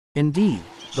Indeed,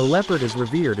 the leopard is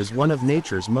revered as one of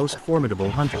nature's most formidable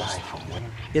hunters.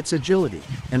 Its agility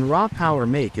and raw power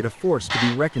make it a force to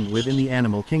be reckoned with in the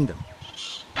animal kingdom.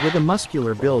 With a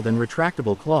muscular build and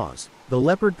retractable claws, the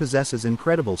leopard possesses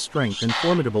incredible strength and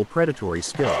formidable predatory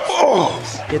skills.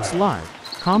 Its lithe,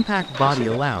 compact body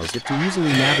allows it to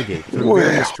easily navigate through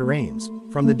various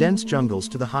terrains, from the dense jungles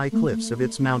to the high cliffs of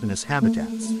its mountainous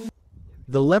habitats.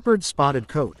 The leopard's spotted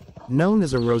coat, known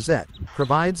as a rosette,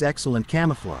 provides excellent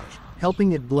camouflage,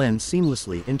 helping it blend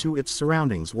seamlessly into its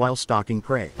surroundings while stalking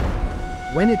prey.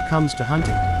 When it comes to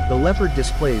hunting, the leopard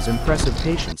displays impressive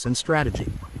patience and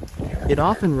strategy. It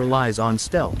often relies on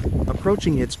stealth,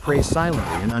 approaching its prey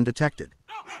silently and undetected.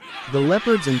 The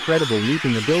leopard's incredible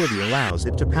leaping ability allows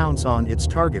it to pounce on its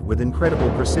target with incredible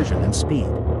precision and speed.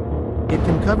 It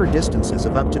can cover distances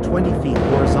of up to 20 feet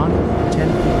horizontally and 10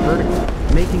 feet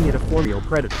vertically, making it a formidable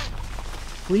predator.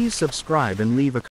 Please subscribe and leave a